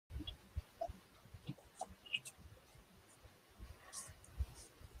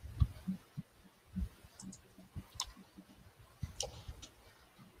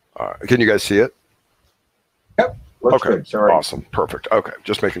Can you guys see it? Yep. Looks Okay. good. Sorry. Awesome. Perfect. Okay.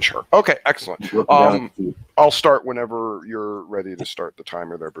 Just making sure. Okay. Excellent. I'll start whenever you're ready to start the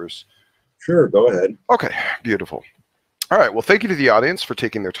timer there, Bruce. Sure. Go ahead. Okay. Beautiful. All right, well, thank you to the audience for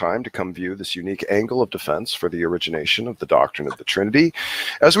taking their time to come view this unique angle of defense for the origination of the doctrine of the Trinity.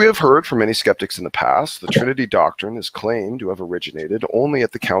 As we have heard from many skeptics in the past, the Trinity doctrine is claimed to have originated only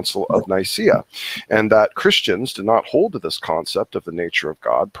at the Council of Nicaea, and that Christians did not hold to this concept of the nature of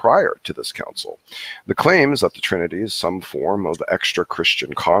God prior to this council. The claim is that the Trinity is some form of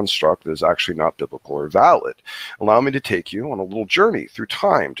extra-Christian construct that is actually not biblical or valid. Allow me to take you on a little journey through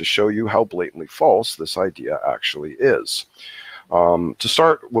time to show you how blatantly false this idea actually is. To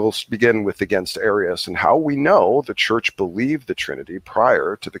start, we'll begin with against Arius and how we know the church believed the Trinity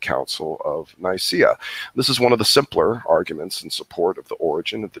prior to the Council of Nicaea. This is one of the simpler arguments in support of the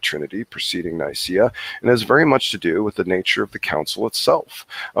origin of the Trinity preceding Nicaea, and has very much to do with the nature of the council itself.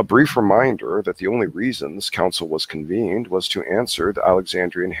 A brief reminder that the only reason this council was convened was to answer the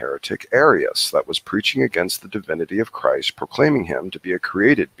Alexandrian heretic Arius that was preaching against the divinity of Christ, proclaiming him to be a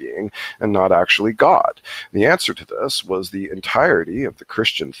created being and not actually God. The answer to this was the entirety of the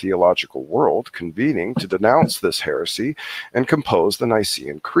Christian theological world convening to denounce this heresy and compose the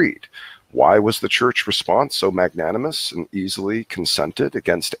Nicene Creed. Why was the church response so magnanimous and easily consented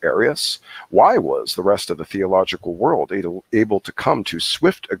against Arius? Why was the rest of the theological world able to come to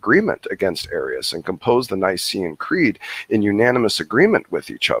swift agreement against Arius and compose the Nicene Creed in unanimous agreement with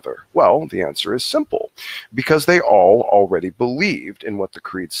each other? Well, the answer is simple. Because they all already believed in what the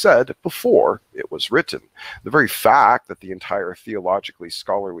creed said before it was written. The very fact that the entire theologically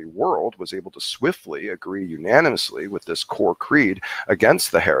scholarly world was able to swiftly agree unanimously with this core creed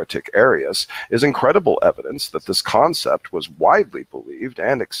against the heretic Arius is incredible evidence that this concept was widely believed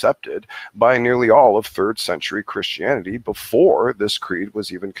and accepted by nearly all of 3rd century Christianity before this creed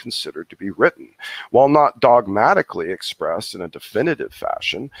was even considered to be written. While not dogmatically expressed in a definitive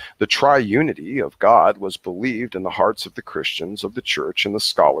fashion, the triunity of God was believed in the hearts of the Christians of the church and the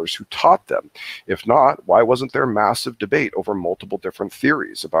scholars who taught them. If not, why wasn't there massive debate over multiple different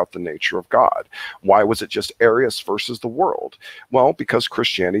theories about the nature of God? Why was it just Arius versus the world? Well, because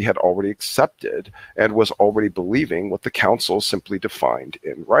Christianity had already accepted and was already believing what the council simply defined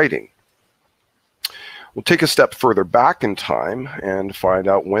in writing. We'll take a step further back in time and find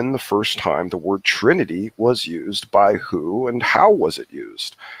out when the first time the word Trinity was used, by who, and how was it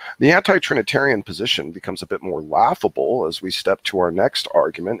used. The anti-Trinitarian position becomes a bit more laughable as we step to our next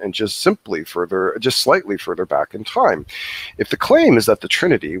argument and just slightly further back in time. If the claim is that the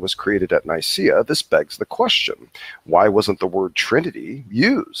Trinity was created at Nicaea, this begs the question, why wasn't the word Trinity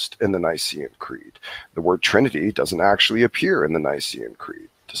used in the Nicene Creed? The word Trinity doesn't actually appear in the Nicene Creed.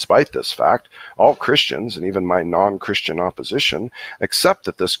 Despite this fact, all Christians, and even my non-Christian opposition, accept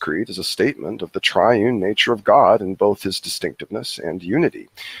that this creed is a statement of the triune nature of God in both his distinctiveness and unity.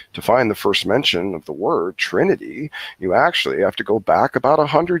 To find the first mention of the word Trinity, you actually have to go back about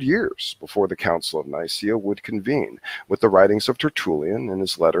 100 years before the Council of Nicaea would convene, with the writings of Tertullian in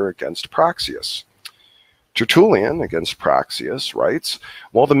his letter against Praxeas. Tertullian, against Praxeas, writes,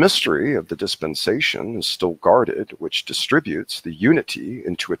 while the mystery of the dispensation is still guarded, which distributes the unity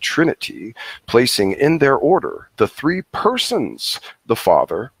into a trinity, placing in their order the 3 persons, the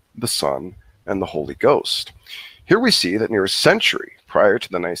Father, the Son, and the Holy Ghost. Here we see that near a century prior to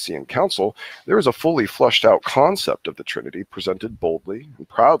the Nicene Council, there is a fully fleshed out concept of the Trinity presented boldly and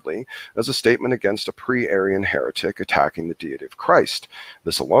proudly as a statement against a pre-Arian heretic attacking the deity of Christ.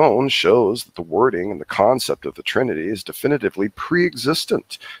 This alone shows that the wording and the concept of the Trinity is definitively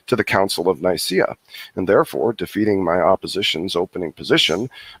pre-existent to the Council of Nicaea, and therefore defeating my opposition's opening position,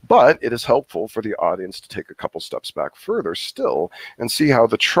 but it is helpful for the audience to take a couple steps back further still and see how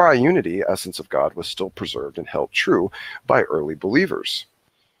the triunity essence of God was still preserved and held true by early believers.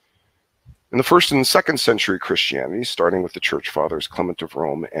 In the 1st and 2nd century Christianity, starting with the Church Fathers Clement of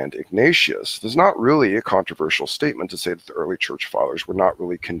Rome and Ignatius, there's not really a controversial statement to say that the early Church Fathers were not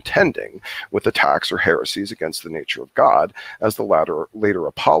really contending with attacks or heresies against the nature of God, as the later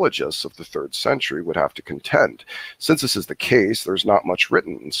apologists of the 3rd century would have to contend. Since this is the case, there's not much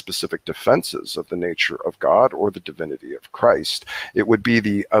written in specific defenses of the nature of God or the divinity of Christ. It would be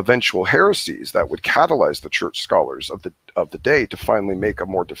the eventual heresies that would catalyze the church scholars of the day to finally make a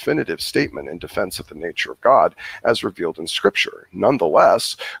more definitive statement in defense of the nature of God as revealed in Scripture.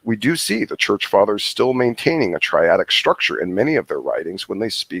 Nonetheless, we do see the Church Fathers still maintaining a triadic structure in many of their writings when they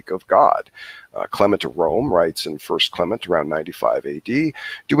speak of God. Clement of Rome writes in 1 Clement around 95 AD,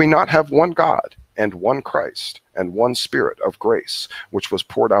 do we not have one God, and one Christ, and one Spirit of grace, which was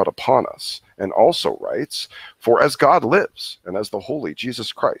poured out upon us. And also writes, for as God lives, and as the Holy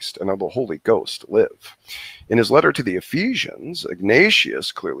Jesus Christ and of the Holy Ghost live. In his letter to the Ephesians,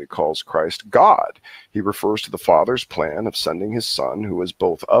 Ignatius clearly calls Christ God. He refers to the Father's plan of sending his Son, who is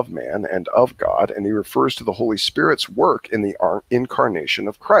both of man and of God, and he refers to the Holy Spirit's work in the incarnation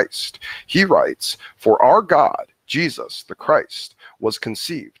of Christ. He writes, for our God, Jesus the Christ, was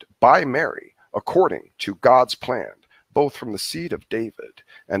conceived by Mary according to God's plan, both from the seed of David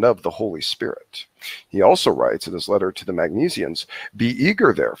and of the Holy Spirit. He also writes in his letter to the Magnesians, be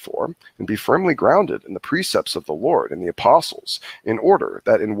eager, therefore, and be firmly grounded in the precepts of the Lord and the apostles, in order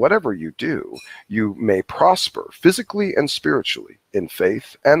that in whatever you do, you may prosper physically and spiritually, in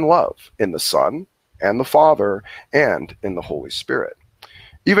faith and love, in the Son and the Father, and in the Holy Spirit.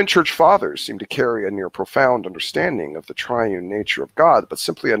 Even church fathers seem to carry a near profound understanding of the triune nature of God, but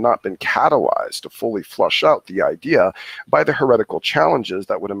simply had not been catalyzed to fully flush out the idea by the heretical challenges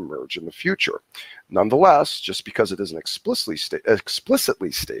that would emerge in the future. Nonetheless, just because it isn't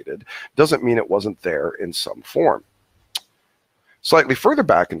explicitly stated doesn't mean it wasn't there in some form. Slightly further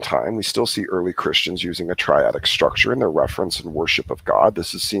back in time, we still see early Christians using a triadic structure in their reference and worship of God.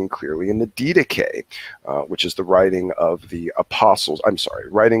 This is seen clearly in the Didache, which is the writing of the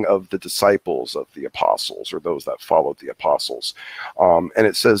disciples of the apostles, or those that followed the apostles. And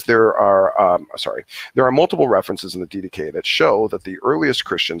it says there are multiple references in the Didache that show that the earliest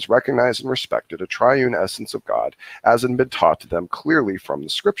Christians recognized and respected a triune essence of God as had been taught to them clearly from the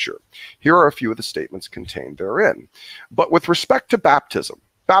Scripture. Here are a few of the statements contained therein. But with respect to baptism,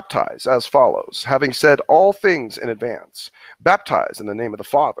 baptize as follows, having said all things in advance, baptize in the name of the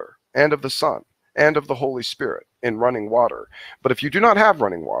Father, and of the Son, and of the Holy Spirit, in running water. But if you do not have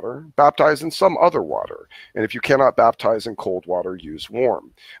running water, baptize in some other water. And if you cannot baptize in cold water, use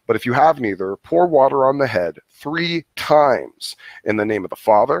warm. But if you have neither, pour water on the head 3 times, in the name of the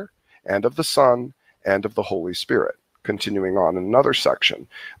Father, and of the Son, and of the Holy Spirit. Continuing on in another section.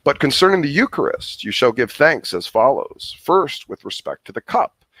 But concerning the Eucharist, you shall give thanks as follows. First, with respect to the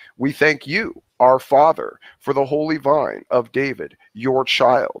cup, we thank you, our Father, for the holy vine of David, your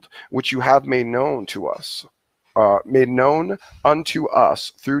child, which you have made known to us, made known unto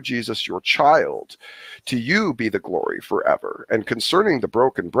us through Jesus your child. To you be the glory forever. And concerning the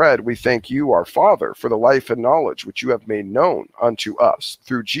broken bread, we thank you, our Father, for the life and knowledge which you have made known unto us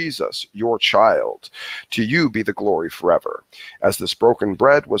through Jesus your child. To you be the glory forever. As this broken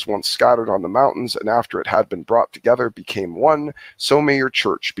bread was once scattered on the mountains, and after it had been brought together became one, so may your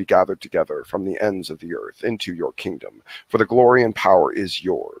church be gathered together from the ends of the earth into your kingdom. For the glory and power is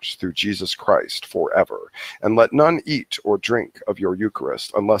yours through Jesus Christ forever. And let none eat or drink of your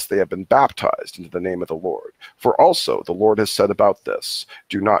Eucharist unless they have been baptized into the name of the Lord. For also the Lord has said about this,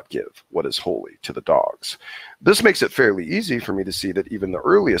 do not give what is holy to the dogs. This makes it fairly easy for me to see that even the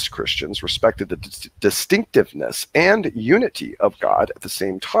earliest Christians respected the distinctiveness and unity of God at the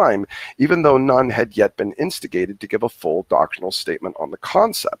same time, even though none had yet been instigated to give a full doctrinal statement on the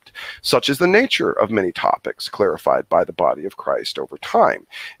concept. Such is the nature of many topics clarified by the body of Christ over time.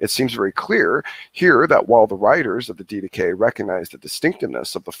 It seems very clear here that while the writers of the Didache recognized the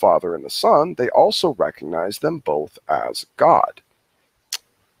distinctiveness of the Father and the Son, they also recognized them both as God.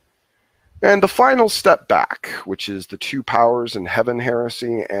 And the final step back, which is the two powers in heaven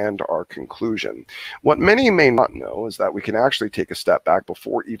heresy and our conclusion. What many may not know is that we can actually take a step back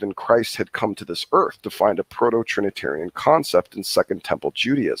before even Christ had come to this earth to find a proto-Trinitarian concept in Second Temple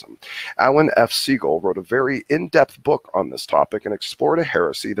Judaism. Alan F. Siegel wrote a very in-depth book on this topic and explored a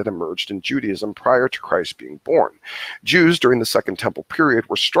heresy that emerged in Judaism prior to Christ being born. Jews during the Second Temple period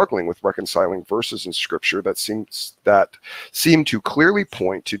were struggling with reconciling verses in Scripture that seemed to clearly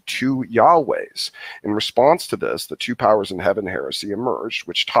point to two Yahwehs. In response to this, the two powers in heaven heresy emerged,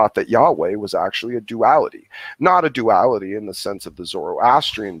 which taught that Yahweh was actually a duality. Not a duality in the sense of the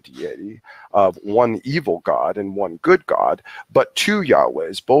Zoroastrian deity of one evil God and one good God, but two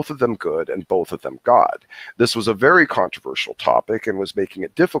Yahwehs, both of them good and both of them God. This was a very controversial topic and was making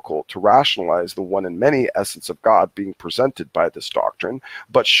it difficult to rationalize the one and many essence of God being presented by this doctrine,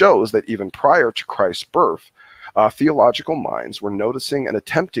 but shows that even prior to Christ's birth, theological minds were noticing and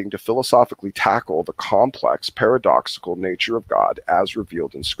attempting to philosophically tackle the complex, paradoxical nature of God as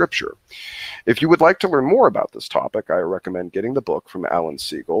revealed in Scripture. If you would like to learn more about this topic, I recommend getting the book from Alan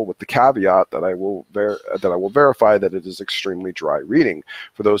Siegel, with the caveat that I will verify that it is extremely dry reading.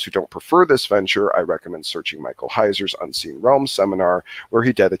 For those who don't prefer this venture, I recommend searching Michael Heiser's Unseen Realms seminar, where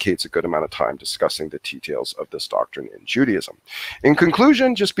he dedicates a good amount of time discussing the details of this doctrine in Judaism. In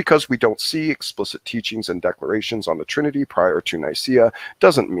conclusion, just because we don't see explicit teachings and declarations concentrations on the Trinity prior to Nicaea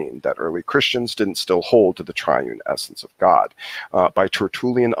doesn't mean that early Christians didn't still hold to the triune essence of God. By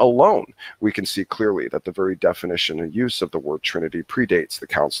Tertullian alone, we can see clearly that the very definition and use of the word Trinity predates the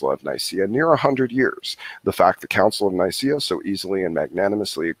Council of Nicaea near 100 years. The fact the Council of Nicaea so easily and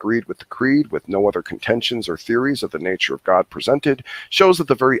magnanimously agreed with the creed with no other contentions or theories of the nature of God presented shows that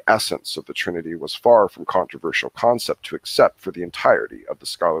the very essence of the Trinity was far from controversial concept to accept for the entirety of the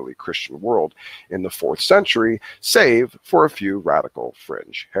scholarly Christian world in the 4th century, save for a few radical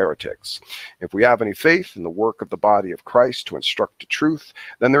fringe heretics. If we have any faith in the work of the body of Christ to instruct to truth,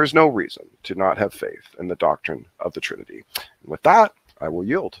 then there is no reason to not have faith in the doctrine of the Trinity. And with that, I will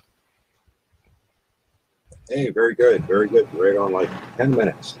yield. Hey, very good, very good. Right on like 10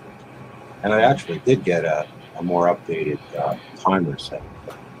 minutes. And I actually did get a more updated timer set.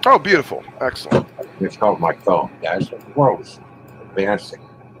 Oh, beautiful. Excellent. It's called my phone. Guys, the world is advancing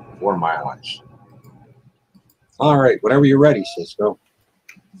before my eyes. All right, whenever you're ready, Cisco.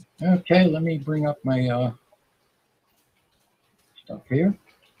 Okay, let me bring up my stuff here.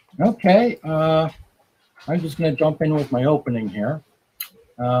 Okay, I'm just going to jump in with my opening here.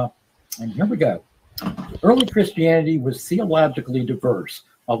 And here we go. Early Christianity was theologically diverse,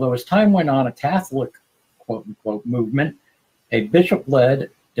 although as time went on, a Catholic, quote-unquote, movement, a bishop-led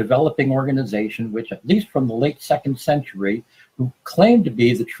developing organization, which at least from the late 2nd century, who claimed to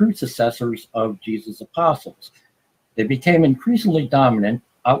be the true successors of Jesus' apostles. They became increasingly dominant,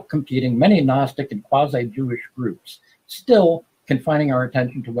 outcompeting many Gnostic and quasi-Jewish groups, still confining our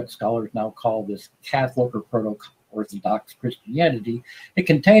attention to what scholars now call this Catholic or proto-Orthodox Christianity. It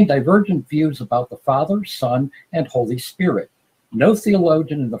contained divergent views about the Father, Son, and Holy Spirit. No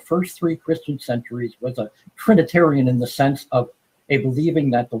theologian in the first 3 Christian centuries was a Trinitarian in the sense of a believing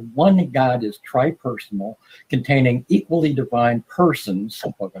that the one God is tripersonal, containing equally divine persons,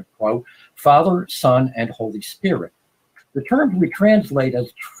 quote unquote, Father, Son, and Holy Spirit. The terms we translate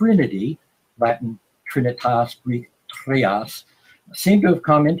as Trinity, Latin Trinitas, Greek Trias, seem to have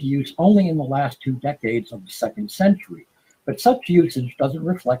come into use only in the last 2 decades of the 2nd century, but such usage doesn't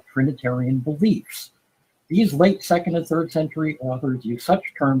reflect Trinitarian beliefs. These late 2nd and 3rd century authors use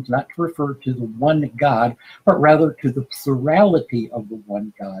such terms not to refer to the one God, but rather to the plurality of the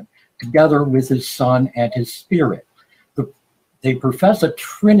one God, together with his Son and his Spirit. They profess a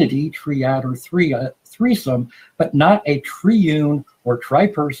trinity, triad, or threesome, but not a triune or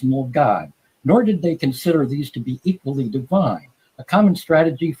tripersonal God, nor did they consider these to be equally divine. A common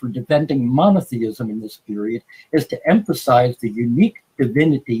strategy for defending monotheism in this period is to emphasize the unique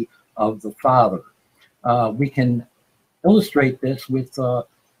divinity of the Father. We can illustrate this with,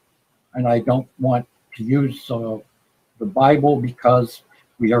 and I don't want to use the Bible because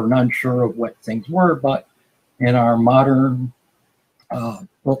we are unsure of what things were, but in our modern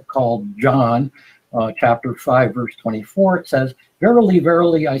book called John, chapter 5, verse 24, it says, "Verily,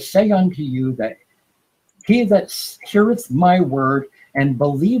 verily, I say unto you that he that heareth my word and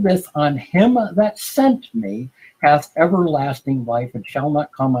believeth on him that sent me hath everlasting life, and shall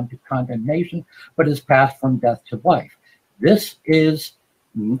not come unto condemnation, but is passed from death to life." There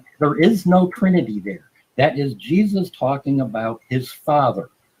is no Trinity there. That is Jesus talking about his Father.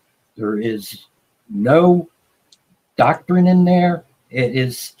 There is no doctrine in there.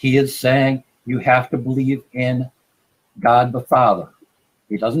 He is saying you have to believe in God the Father.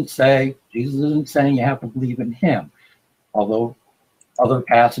 Jesus isn't saying you have to believe in him, although other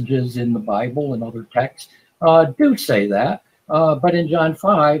passages in the Bible and other texts do say that, but in John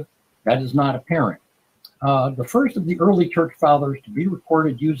 5, that is not apparent. The first of the early church fathers to be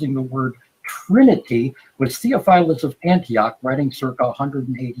recorded using the word Trinity was Theophilus of Antioch, writing circa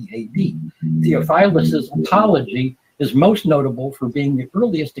 180 AD. Theophilus' Apology is most notable for being the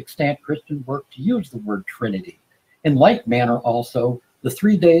earliest extant Christian work to use the word Trinity. In like manner, also, the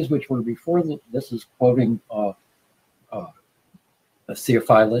 3 days which were before this is quoting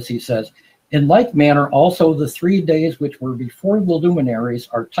Theophilus, he says, "In like manner, also the 3 days which were before the luminaries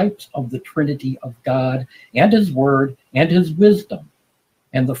are types of the Trinity of God and his word and his wisdom.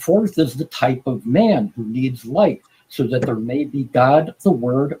 And the 4th is the type of man who needs light, so that there may be God, the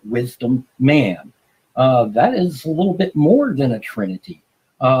word, wisdom, man." That is a little bit more than a Trinity,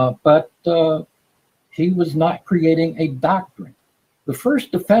 but he was not creating a doctrine. The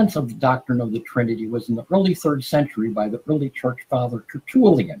first defense of the doctrine of the Trinity was in the early 3rd century by the early church father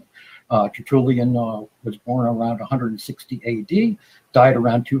Tertullian. Tertullian was born around 160 AD, died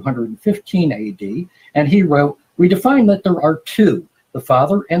around 215 AD, and he wrote, "We define that there are 2, the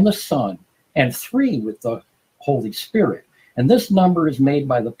Father and the Son, and 3 with the Holy Spirit. And this number is made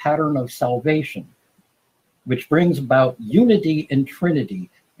by the pattern of salvation, which brings about unity in Trinity,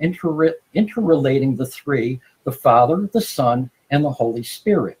 interrelating the three, the Father, the Son, and the Holy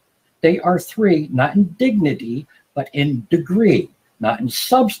Spirit. They are three, not in dignity, but in degree, not in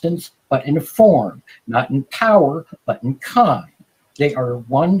substance, but in form, not in power, but in kind. They are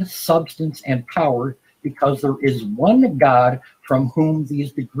one substance and power because there is one God from whom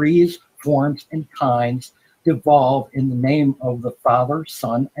these degrees, forms, and kinds devolve in the name of the Father,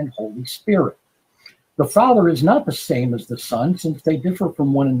 Son, and Holy Spirit. The Father is not the same as the Son, since they differ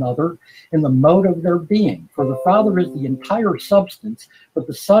from one another in the mode of their being. For the Father is the entire substance, but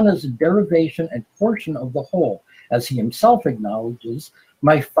the Son is a derivation and portion of the whole. As he himself acknowledges,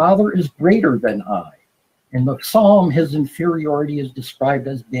 my Father is greater than I. In the Psalm, his inferiority is described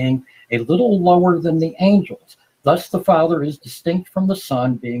as being a little lower than the angels. Thus the Father is distinct from the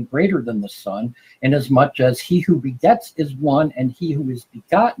Son, being greater than the Son, inasmuch as he who begets is one, and he who is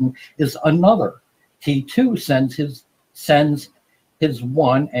begotten is another. He too sends his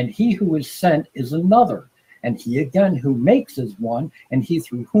one, and he who is sent is another. And he again who makes is one, and he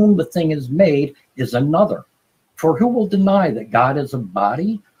through whom the thing is made is another. For who will deny that God is a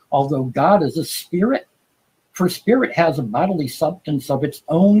body, although God is a spirit? For spirit has a bodily substance of its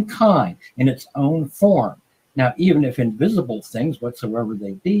own kind, in its own form. Now, even if invisible things, whatsoever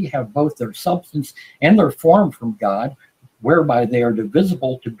they be, have both their substance and their form from God, whereby they are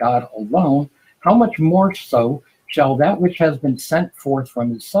divisible to God alone, how much more so shall that which has been sent forth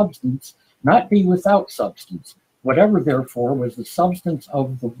from his substance not be without substance? Whatever, therefore, was the substance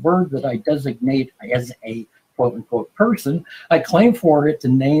of the word that I designate as a quote-unquote person, I claim for it the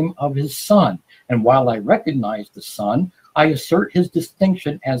name of his Son. And while I recognize the Son, I assert his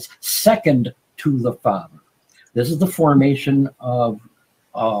distinction as second to the Father. This is the formation of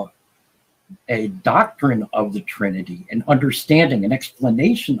a doctrine of the Trinity, an understanding, an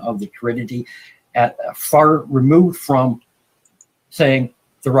explanation of the Trinity, far removed from saying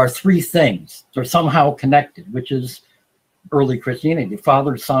there are three things. They're somehow connected, which is early Christianity. The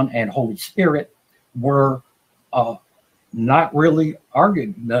Father, Son, and Holy Spirit were not really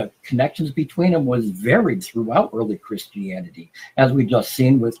argued. The connections between them was varied throughout early Christianity, as we just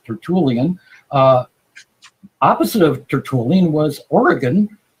seen with Tertullian. Opposite of Tertullian was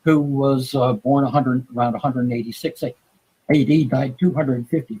Origen, who was born around 186 AD, died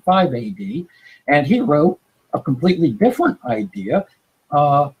 255 AD, and he wrote a completely different idea,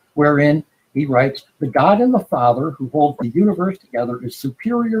 wherein he writes, the God and the Father who hold the universe together is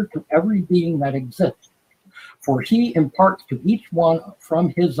superior to every being that exists. For he imparts to each one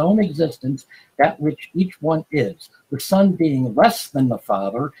from his own existence that which each one is. The Son, being less than the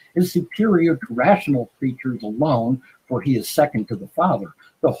Father, is superior to rational creatures alone, for he is second to the Father.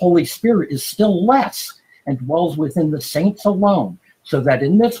 The Holy Spirit is still less and dwells within the saints alone, so that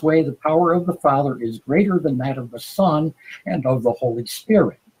in this way the power of the Father is greater than that of the Son and of the Holy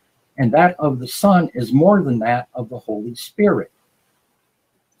Spirit. And that of the Son is more than that of the Holy Spirit.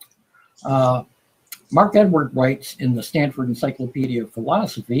 Mark Edward writes in the Stanford Encyclopedia of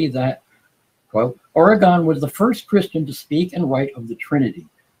Philosophy that, quote, Origen was the first Christian to speak and write of the Trinity.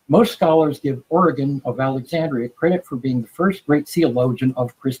 Most scholars give Origen of Alexandria credit for being the first great theologian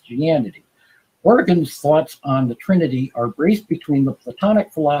of Christianity. Origen's thoughts on the Trinity are braced between the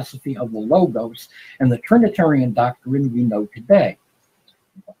Platonic philosophy of the Logos and the Trinitarian doctrine we know today.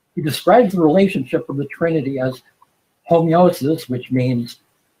 He describes the relationship of the Trinity as homeostasis, which means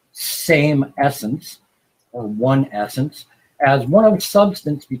same essence, or one essence, as one of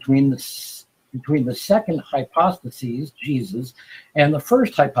substance between the second hypostases, Jesus, and the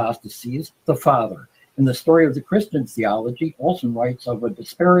first hypostases, the Father. In the story of the Christian theology, Olson writes of a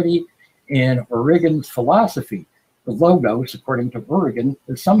disparity in Origen's philosophy. The Logos, according to Origen,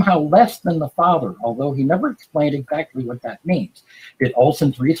 is somehow less than the Father, although he never explained exactly what that means. Did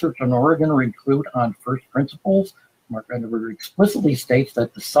Olson's research on Origen include on first principles? Mark Edward explicitly states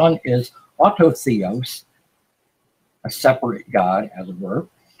that the Son is autotheos, a separate God, as it were.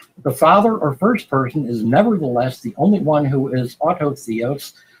 The Father, or first person, is nevertheless the only one who is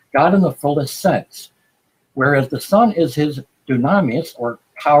autotheos, God in the fullest sense, whereas the Son is his dunamis, or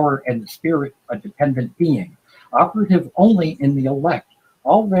power and the Spirit, a dependent being, operative only in the elect.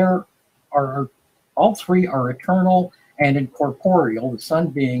 All three are eternal and incorporeal, the Son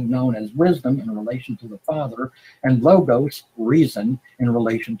being known as wisdom in relation to the Father, and Logos, reason, in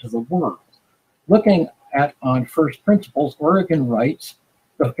relation to the Word. Looking at on first principles, Origen writes,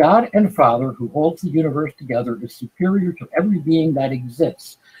 the God and Father who holds the universe together is superior to every being that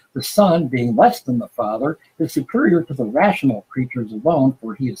exists. The Son, being less than the Father, is superior to the rational creatures alone,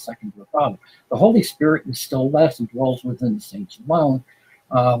 for he is second to the Father. The Holy Spirit is still less and dwells within the saints alone.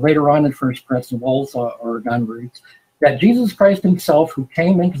 Later on in first principles, Origen writes, that Jesus Christ himself, who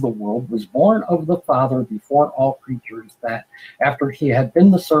came into the world, was born of the Father before all creatures, that after he had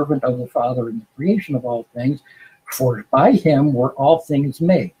been the servant of the Father in the creation of all things, for by him were all things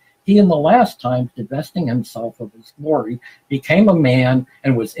made. He in the last times, divesting himself of his glory, became a man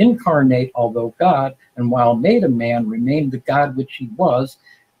and was incarnate, although God, and while made a man, remained the God which he was,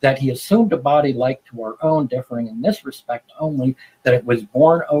 that he assumed a body like to our own, differing in this respect only, that it was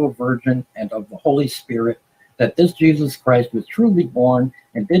born of a virgin and of the Holy Spirit, that this Jesus Christ was truly born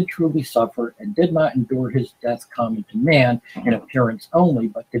and did truly suffer and did not endure his death common to man in appearance only,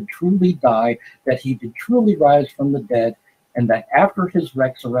 but did truly die, that he did truly rise from the dead, and that after his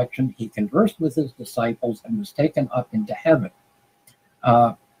resurrection he conversed with his disciples and was taken up into heaven.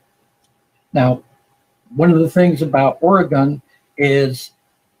 Now, one of the things about Origen is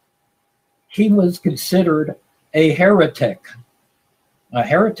he was considered a heretic. A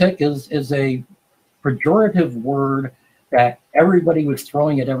heretic is a pejorative word that everybody was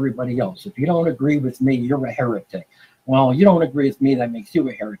throwing at everybody else. If you don't agree with me, you're a heretic. Well, you don't agree with me, that makes you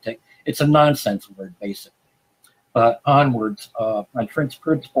a heretic. It's a nonsense word, basically. But onwards, on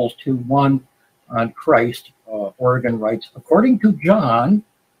Principles 2:1 on Christ, Origen writes, according to John,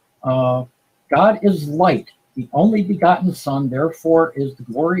 God is light, the only begotten Son, therefore is the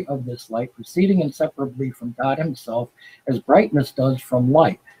glory of this light, proceeding inseparably from God himself, as brightness does from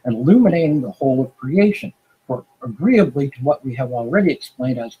light, and illuminating the whole of creation. For agreeably to what we have already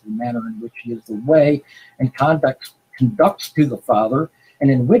explained as to the manner in which he is the way and conducts to the Father, and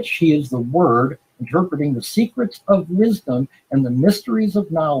in which he is the Word, interpreting the secrets of wisdom and the mysteries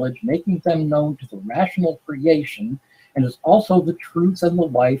of knowledge, making them known to the rational creation, and is also the truth and the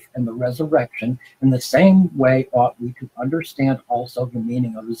life and the resurrection. In the same way ought we to understand also the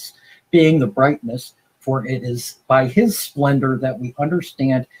meaning of his being the brightness, for it is by his splendor that we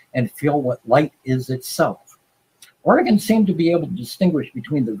understand and feel what light is itself. Origen seemed to be able to distinguish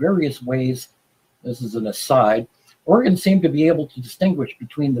between the various ways, this is an aside, Origen seemed to be able to distinguish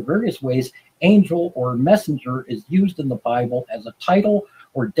between the various ways angel or messenger is used in the Bible as a title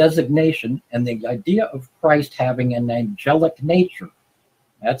or designation, and the idea of Christ having an angelic nature.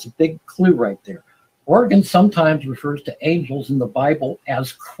 That's a big clue right there. Origen sometimes refers to angels in the Bible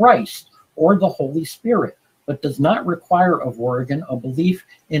as Christ or the Holy Spirit, but does not require of Origen a belief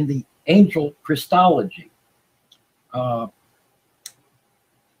in the angel Christology.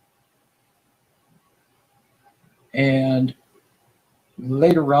 And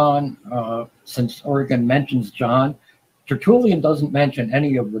later on, since Origen mentions John, Tertullian doesn't mention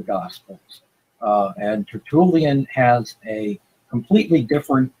any of the Gospels. And Tertullian has a completely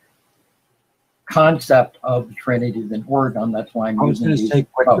different concept of the Trinity than Origen. That's why I'm using these. Take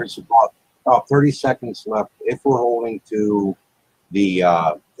quick, there's about 30 seconds left. If we're holding to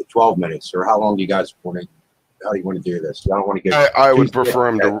the 12 minutes, or how long do you guys want to? How do you want to do this? I don't want to get. I would prefer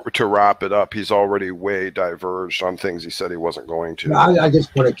him to wrap it up. He's already way diverged on things he said he wasn't going to. No, I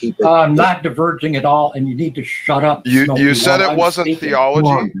just want to keep it. I'm not diverging at all, and you need to shut up. You said it wasn't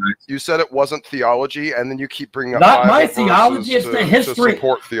theology. You said it wasn't theology, and then you keep bringing up. Not my theology. It's the history. To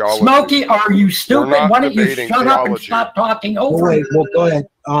support theology. Smokey, are you stupid? Why don't you shut up and stop talking over? Wait, well, go ahead.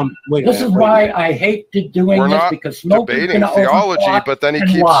 Wait. This is why I hate doing this, because Smokey's debating theology, but then he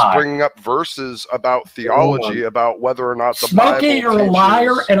keeps bringing up verses about theology, about whether or not the Bible Smokey, you're teaches. a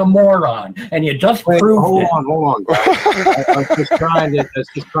liar and a moron, and you just proved it. Hold on, guys. I was just trying to.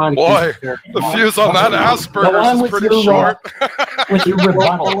 Boy, the fuse on that Asperger's is pretty short. With your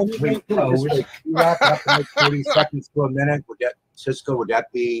rebuttal, you wrap up in like 30 seconds to a minute. Would that, Cisco? Would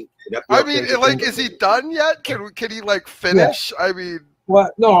that be? I mean, like, is he done yet? Can he like finish? Yeah. I mean.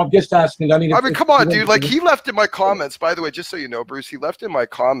 Well, no, I'm just asking. I mean, come on, dude. Like, he left in my comments, by the way, just so you know, Bruce, he left in my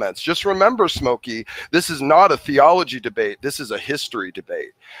comments. Just remember, Smokey, this is not a theology debate. This is a history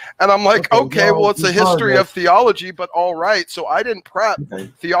debate. And I'm like, okay, well, it's a history of theology, but all right. So I didn't prep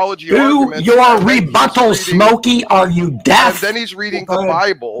theology arguments. Do your rebuttal, Smokey. Are you deaf? And then he's reading the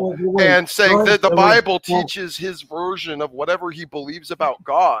Bible and saying that the Bible teaches his version of whatever he believes about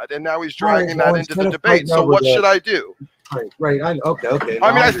God. And now he's dragging that into the debate. So what should I do? Right. Okay.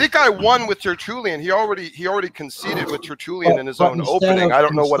 I mean, I think I won with Tertullian. He already conceded with Tertullian in his own opening. I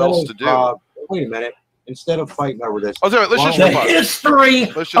don't know what else to do. Wait a minute. Instead of fighting over this, the history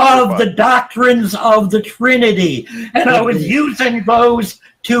of the doctrines of the Trinity, and I was using those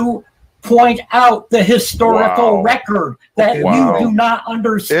to point out the historical record that you do not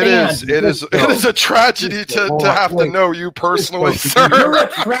understand. It is a tragedy to have to know you personally, sir. You're a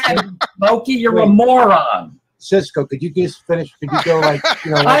tragedy, Smokey. You're a moron. Cisco, could you just finish? Could you go like,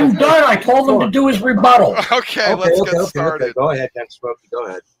 you know? I'm done. I told him to do his rebuttal. Okay, let's get started. Okay. Go ahead, then, Smokey. Go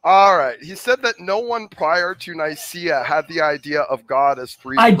ahead. All right. He said that no one prior to Nicaea had the idea of God as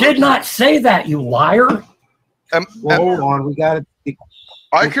three persons. I did not say that, you liar. Hold on. We got to.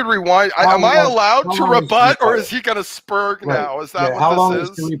 I could rewind. Am I allowed to rebut, or is he going to spurg now? Is that what how this long is?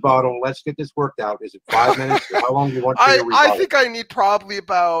 Is the rebuttal? Let's get this worked out. Is it 5 minutes? Or how long do you want for your rebuttal? I think I need probably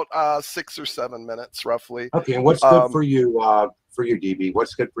about 6 or 7 minutes, roughly. Okay, and what's good for you, DB?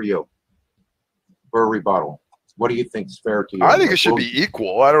 What's good for you for a rebuttal? What do you think is fair to you? I think it should be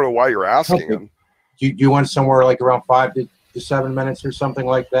equal. I don't know why you're asking him. Do you want somewhere like around 5 to 7 minutes or something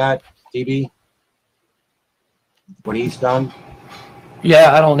like that, DB? When he's done?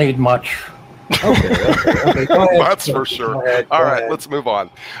 Yeah, I don't need much. Okay. Go ahead. That's for sure. All right, let's move on.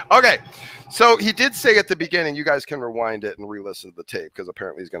 Okay, so he did say at the beginning, you guys can rewind it and re-listen to the tape because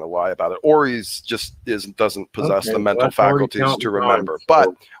apparently he's going to lie about it, or he's just doesn't possess the mental faculties to remember.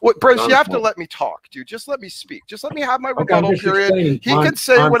 But Bruce, you have to let me talk, dude. Just let me speak. Just let me have my rebuttal period. He can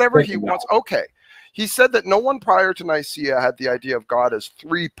say whatever he wants. Okay. He said that no one prior to Nicaea had the idea of God as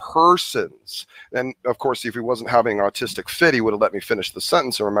three persons. And of course, if he wasn't having an autistic fit, he would have let me finish the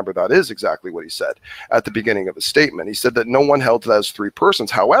sentence. And remember, that is exactly what he said at the beginning of his statement. He said that no one held that as three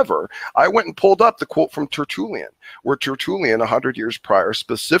persons. However, I went and pulled up the quote from Tertullian, where Tertullian, 100 years prior,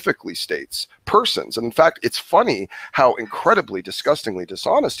 specifically states persons. And in fact, it's funny how incredibly, disgustingly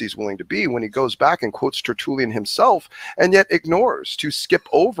dishonest he's willing to be when he goes back and quotes Tertullian himself, and yet ignores to skip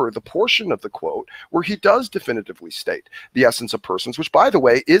over the portion of the quote where he does definitively state the essence of persons, which, by the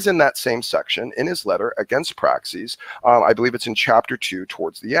way, is in that same section in his letter Against Praxis. I believe it's in chapter 2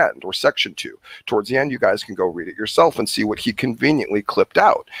 towards the end, or section 2 towards the end. You guys can go read it yourself and see what he conveniently clipped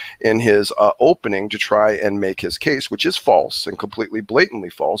out in his opening to try and make his case, which is false and completely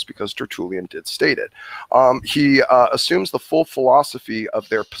blatantly false because Tertullian did state it. He assumes the full philosophy of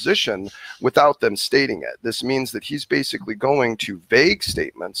their position without them stating it. This means that he's basically going to vague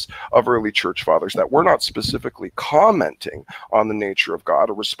statements of early church fathers that were not specifically commenting on the nature of God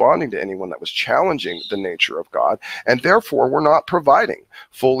or responding to anyone that was challenging the nature of God, and therefore we're not providing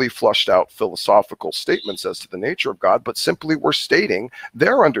fully flushed out philosophical statements as to the nature of God, but simply were stating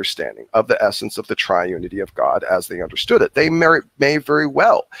their understanding of the essence of the triunity of God as they understood it. They may very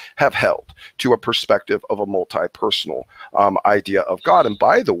well have held to a perspective of a multi-personal idea of God. And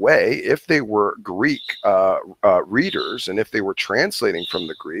by the way, if they were Greek readers, and if they were translating from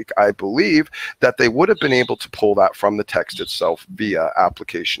the Greek, I believe that they would have been able to pull that from the text itself via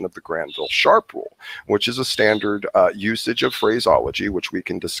application of the Granville-Sharp rule, which is a standard usage of phraseology, which we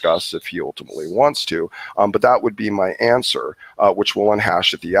can discuss if he ultimately wants to. But that would be my answer, which we'll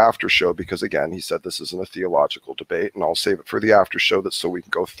unhash at the after show, because again, he said this isn't a theological debate, and I'll save it for the after show so we can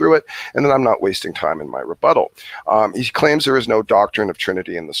go through it, and then I'm not wasting time in my rebuttal. He claims there is no doctrine of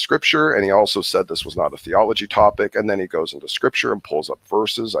Trinity in the scripture, and he also said this was not a theology topic, and then he goes into scripture and pulls up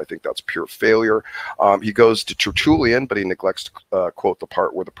verses. I think that's pure failure. He goes to Tertullian, but he neglects to quote the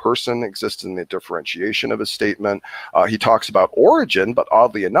part where the person exists in the differentiation of his statement. He talks about origin, but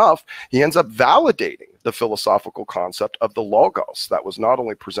oddly enough, he ends up validating the philosophical concept of the logos that was not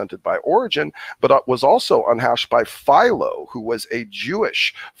only presented by Origen, but was also unhashed by Philo, who was a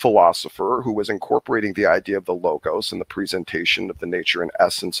Jewish philosopher who was incorporating the idea of the logos and the presentation of the nature and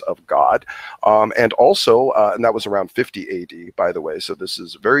essence of God. And also, and that was around 50 AD, by the way, so this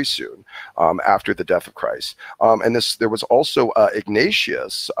is very soon after the death of Christ. And there was also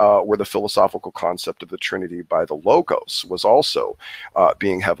Ignatius, where the philosophical concept of the Trinity by the logos was also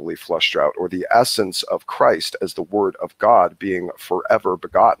being heavily fleshed out, or the essence of Christ as the Word of God being forever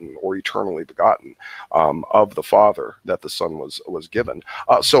begotten or eternally begotten of the Father that the Son was given.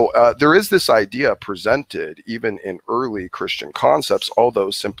 So there is this idea presented even in early Christian concepts, although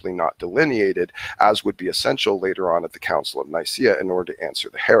simply not delineated, as would be essential later on at the Council of Nicaea in order to answer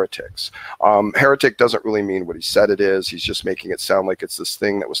the heretics. Heretic doesn't really mean what he said it is. He's just making it sound like it's this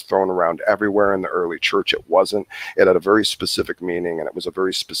thing that was thrown around everywhere in the early church. It wasn't. It had a very specific meaning, and it was a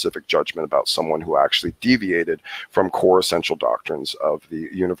very specific judgment about someone who actually deviated from core essential doctrines of the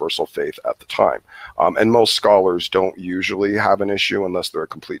universal faith at the time. And most scholars don't usually have an issue, unless they're a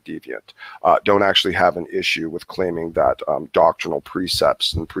complete deviant, don't actually have an issue with claiming that doctrinal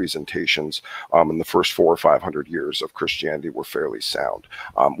precepts and presentations in the first 400 or 500 years of Christianity were fairly sound,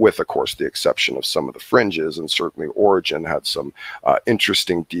 with, of course, the exception of some of the fringes, and certainly Origen had some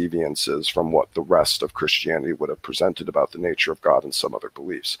interesting deviances from what the rest of Christianity would have presented about the nature of God and some other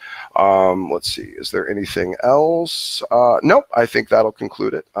beliefs. Let's see, is there anything else? Nope, I think that'll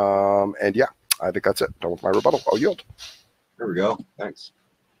conclude it. And yeah, I think that's it. Done with my rebuttal. I'll yield. There we go. Thanks.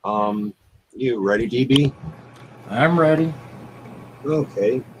 You ready, DB? I'm ready.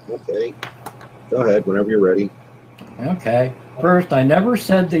 Okay. Okay. Go ahead whenever you're ready. Okay. First, I never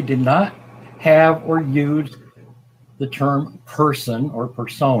said they did not have or use the term person or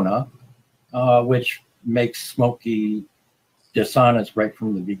persona, which makes Smokey dishonest right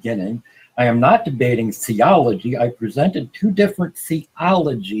from the beginning. I am not debating theology. I presented two different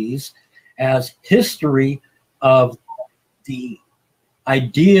theologies as history of the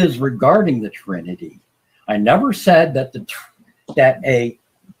ideas regarding the Trinity. I never said that a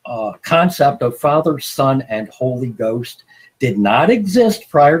concept of Father, Son, and Holy Ghost did not exist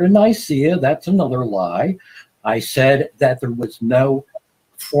prior to Nicaea. That's another lie. I said that there was no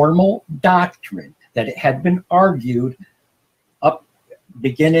formal doctrine, that it had been argued up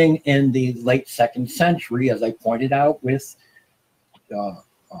beginning in the late 2nd century, as I pointed out with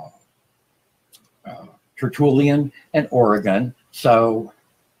Tertullian and Origen. So,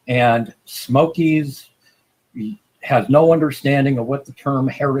 and Smokey's has no understanding of what the term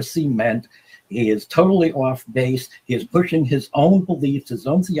heresy meant. He is totally off base. He is pushing his own beliefs, his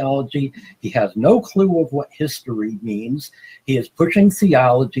own theology. He has no clue of what history means. He is pushing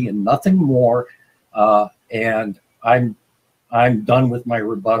theology and nothing more. And I'm done with my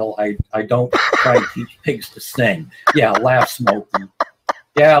rebuttal. I don't try to teach pigs to sing. Yeah, laugh, Smokey.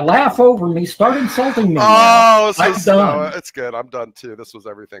 Yeah, laugh over me. Start insulting me. Oh, I'm done. No, it's good. I'm done too. This was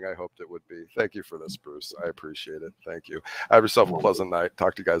everything I hoped it would be. Thank you for this, Bruce. I appreciate it. Thank you. Have yourself a pleasant night.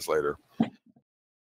 Talk to you guys later.